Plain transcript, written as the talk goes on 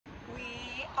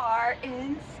are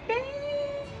in Spain.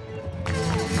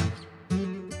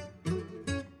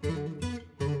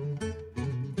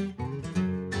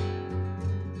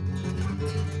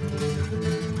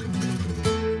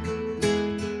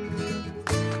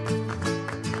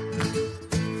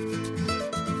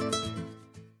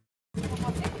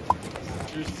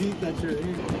 Your seat that you're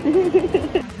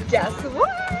in. Guess what?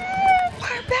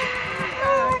 We're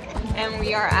back! And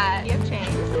we are at We're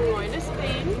going to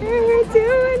Spain. We're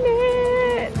doing it!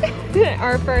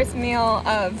 Our first meal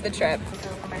of the trip.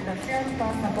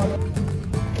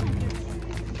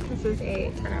 This is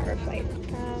a 10-hour flight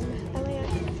from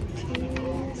LAX to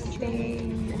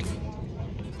Spain.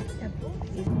 Yep.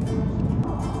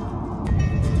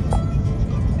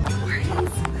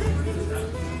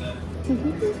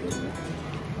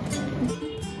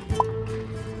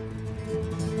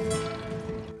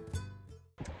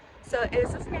 So it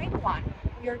is this night one.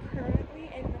 We are currently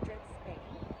in Madrid, Spain,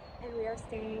 and we are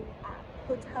staying at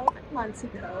Hotel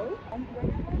Atlántico. And we're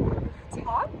on the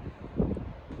top.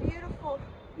 Beautiful,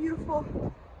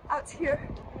 beautiful out here.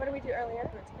 What did we do earlier?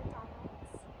 We went to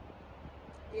McDonald's.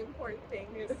 The important thing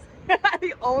is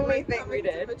the only thing we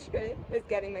did is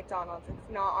getting McDonald's.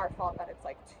 It's not our fault that it's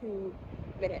like 2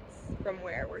 minutes from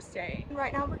where we're staying.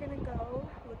 Right now we're gonna go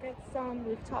look at some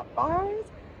rooftop bars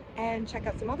and check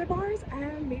out some other bars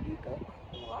and maybe go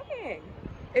clubbing.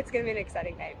 It's gonna be an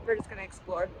exciting night. We're just gonna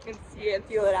explore and see and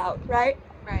feel it out, right?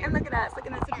 Right. And look at us, look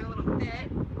at us in our little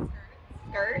fit.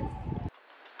 Skirts.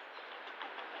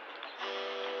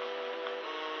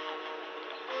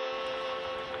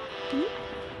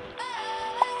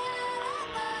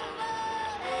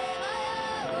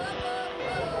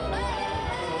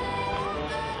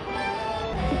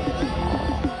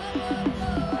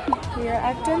 We are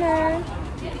at dinner.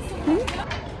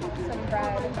 Some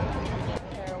bread.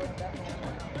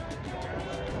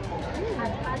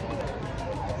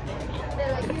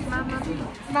 There with Mamma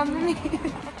mia.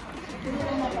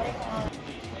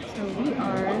 So we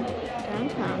are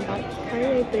downtown. That's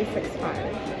Highway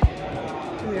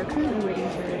 365. We are currently waiting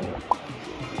for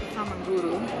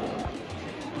Samanguru.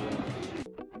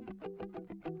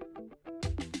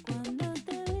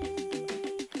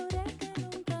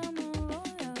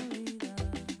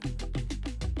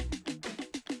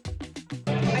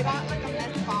 I got like a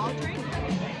mezcal drink.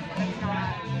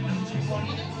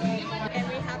 And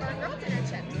we have our girl dinner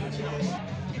chips.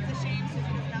 It's a shame since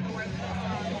it doesn't have the words for the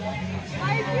song. I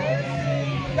do?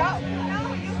 No,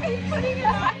 you keep putting it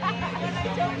on. And I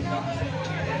don't know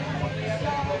what it's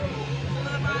for.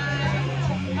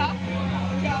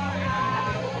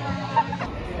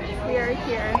 We are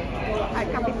here at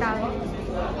Capital.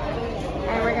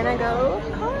 And we're gonna go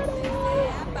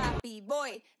Papi,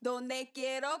 voy donde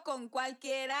quiero con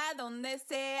cualquiera, donde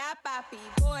sea, papi,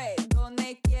 voy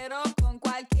donde quiero con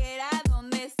cualquiera,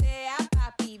 donde sea,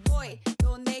 papi, voy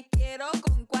donde quiero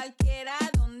con cualquiera,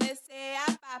 donde sea,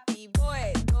 papi,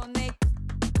 voy donde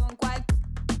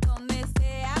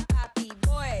sea, papi,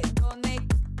 voy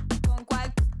donde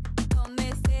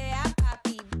sea,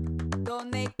 papi,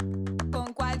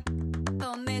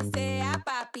 donde sea,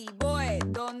 papi, voy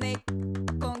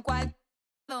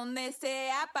donde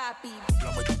sea, papi.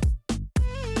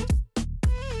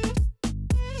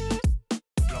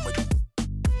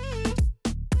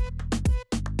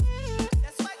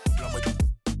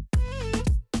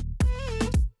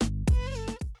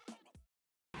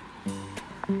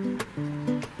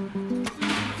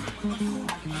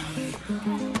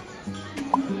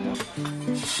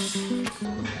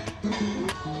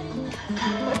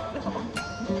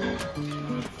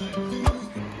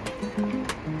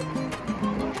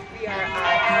 We are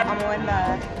at Amoenda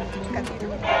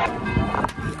Cathedral.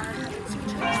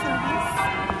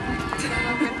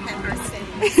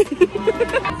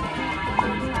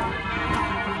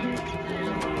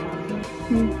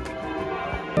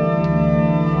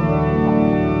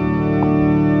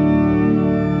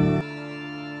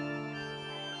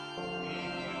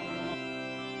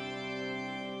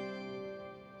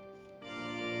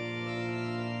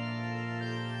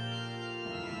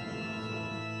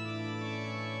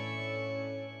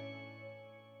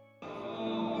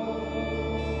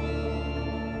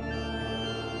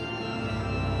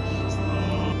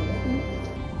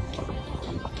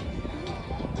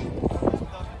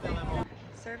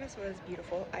 Service was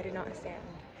beautiful. I did not understand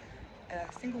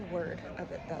a single word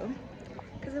of it though,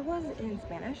 because it was in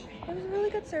Spanish. It was really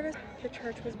good service. The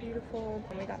church was beautiful,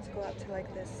 and we got to go up to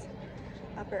like this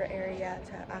upper area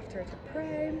after to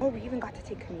pray. Oh, we even got to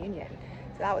take communion,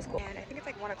 so that was cool. And I think it's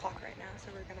like 1 o'clock right now,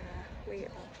 so we're gonna wait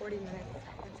about 40 minutes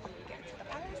until we get to the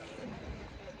palace,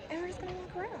 and we're just gonna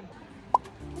walk around.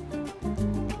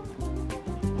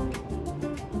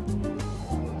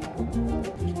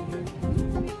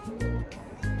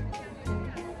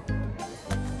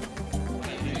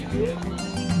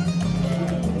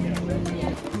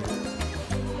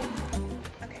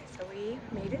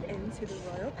 to the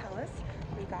Royal Palace.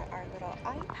 We got our little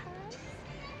iPads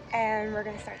and we're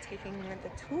gonna start taking the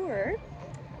tour.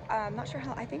 I'm not sure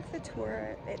how, I think the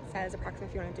tour, it says approximately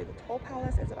if you want to do the whole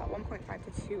palace is about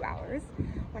 1.5 to 2 hours.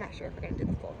 We're not sure if we're gonna do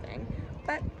the full thing,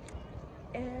 but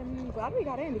I'm glad we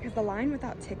got in because the line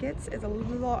without tickets is a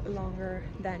lot longer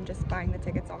than just buying the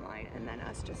tickets online and then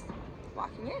us just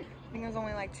walking in. I think it was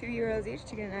only like €2 each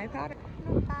to get an iPad.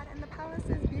 Not bad, and the palace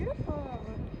is beautiful.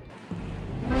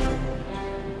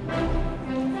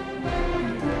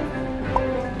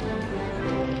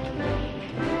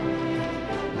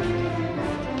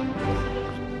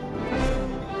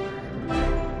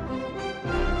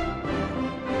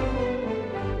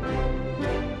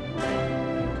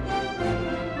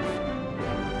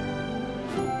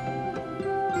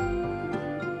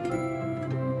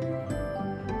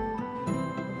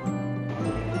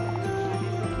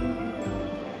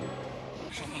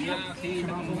 This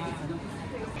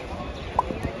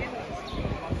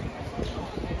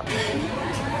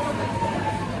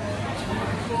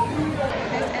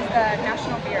is the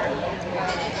national beer of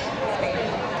Spain.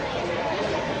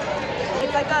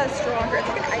 It's like a stronger, it's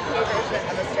like an IPA version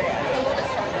of a straight. It's a little bit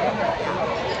stronger.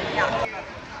 Yeah.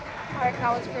 Alright,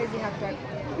 that was crazy hectic.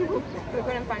 We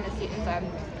couldn't find a seat inside.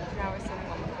 Now we're sitting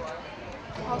on the floor.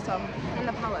 Also, in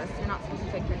the palace, you're not supposed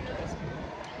to take pictures.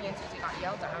 Me and Susie got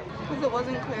yelled at because it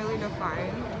wasn't clearly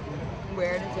defined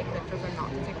where to take pictures or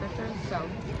not to take pictures. So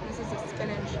this is a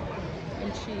spinach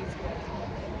and cheese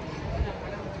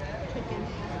chicken.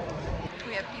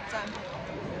 We have pizza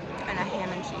and a ham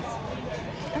and cheese.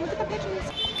 And look at the pigeons.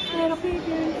 Little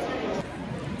pigeons.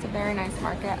 It's a very nice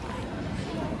market.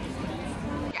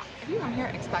 Yeah, if you come here,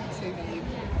 expect to be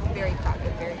very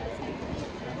crowded, very busy.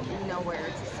 Nowhere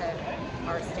to sit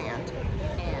or stand,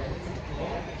 and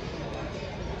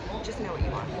just know what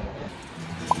you want.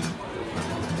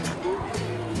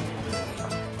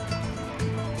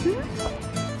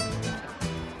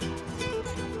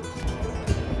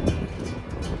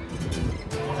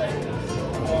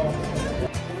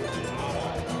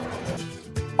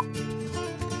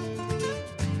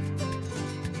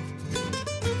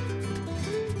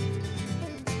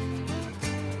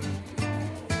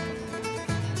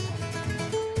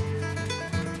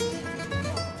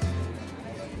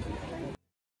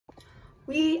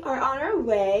 We are on our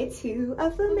way to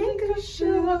a flamenco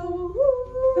show.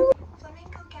 Woo!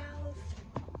 Flamenco gals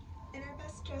in our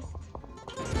best dress.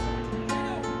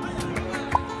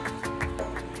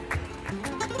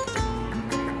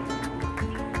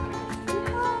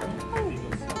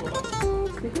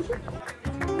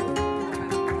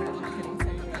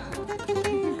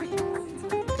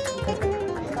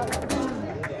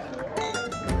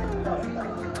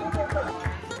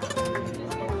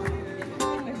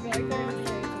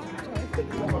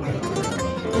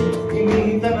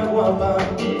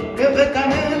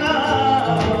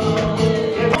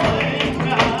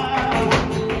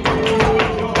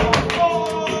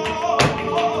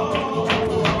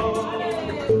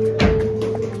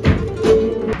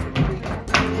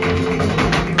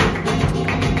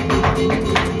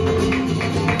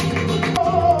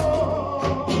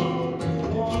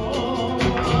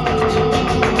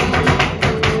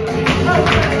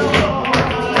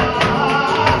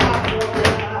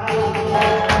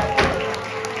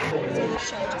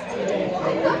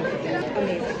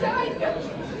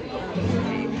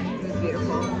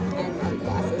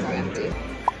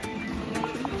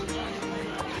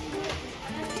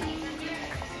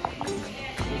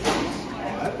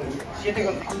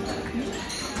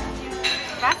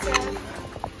 Gracias.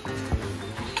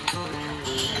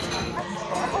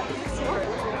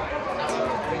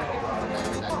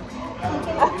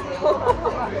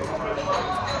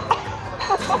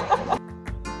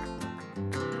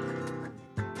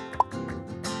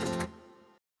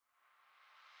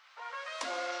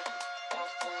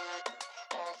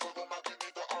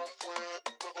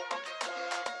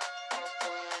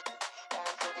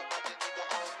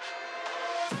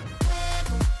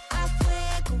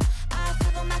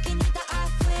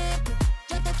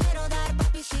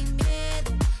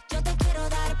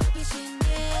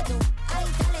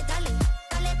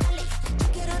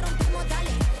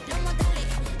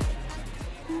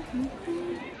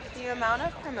 The amount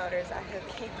of promoters I have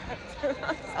came up to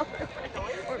myself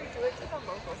or do it to the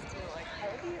locals too. Like, I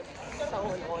would be so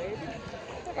annoyed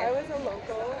if I was a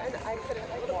local and I couldn't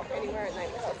like walk anywhere at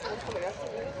night without someone coming up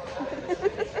to me.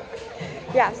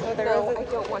 Yeah, so there was I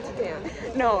don't want to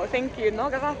dance. No, thank you. No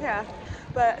gracias.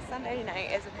 But Sunday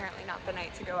night is apparently not the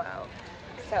night to go out.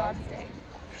 So God's day.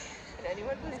 And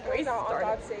anyone who's going out on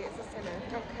God's day is a sinner.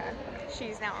 Okay.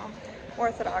 She's now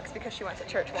Orthodox because she went to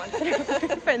church once and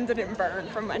her fin didn't burn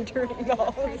from entering the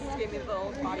hall. The priest gave me the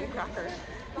little body cracker.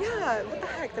 Yeah, what the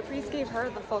heck? The priest gave her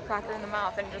the full cracker in the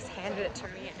mouth and just handed it to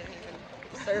me and didn't even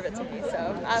serve it to me,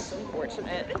 so that's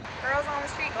unfortunate. Girls on the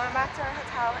street going back to our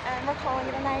hotel and we're calling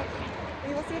it a night.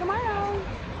 We will see you tomorrow.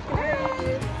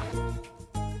 Bye.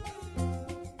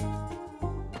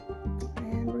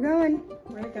 And we're going.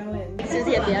 We're going.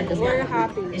 Susie at the end is we're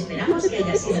happy. Susie really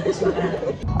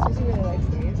likes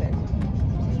the music.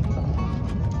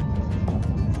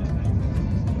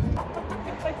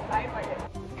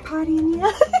 Party in the I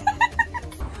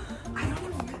don't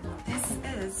know what this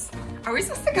is. Are we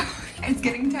supposed to go? It's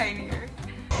getting tinier.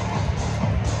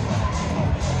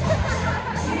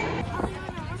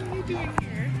 What are you doing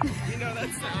here? You know that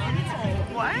sound?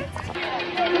 What?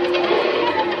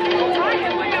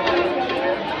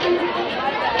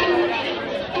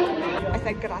 I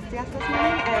said gracias this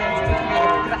morning and Susie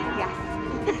told me gracias.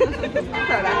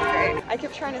 So that's great. I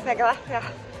kept trying to say gracias,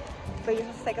 but you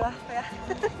just say gracias.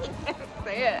 I can't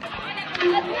say it.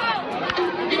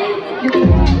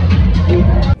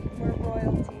 We're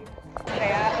royalty.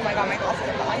 Yeah, oh my god, my glasses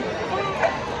are gone.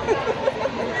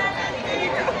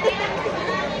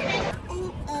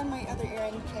 Oh, and my other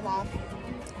earring came off.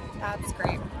 That's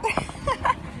great.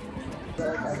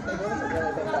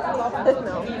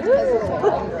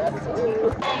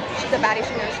 The baddie,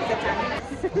 she knows she's a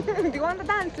 10. Do you want to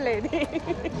dance, lady?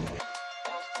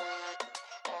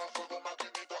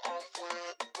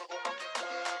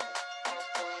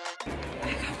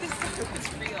 It's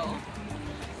real.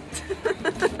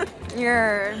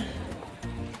 You're...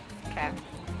 Okay.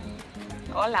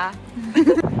 Hola.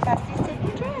 Bessie's taking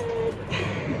a drink.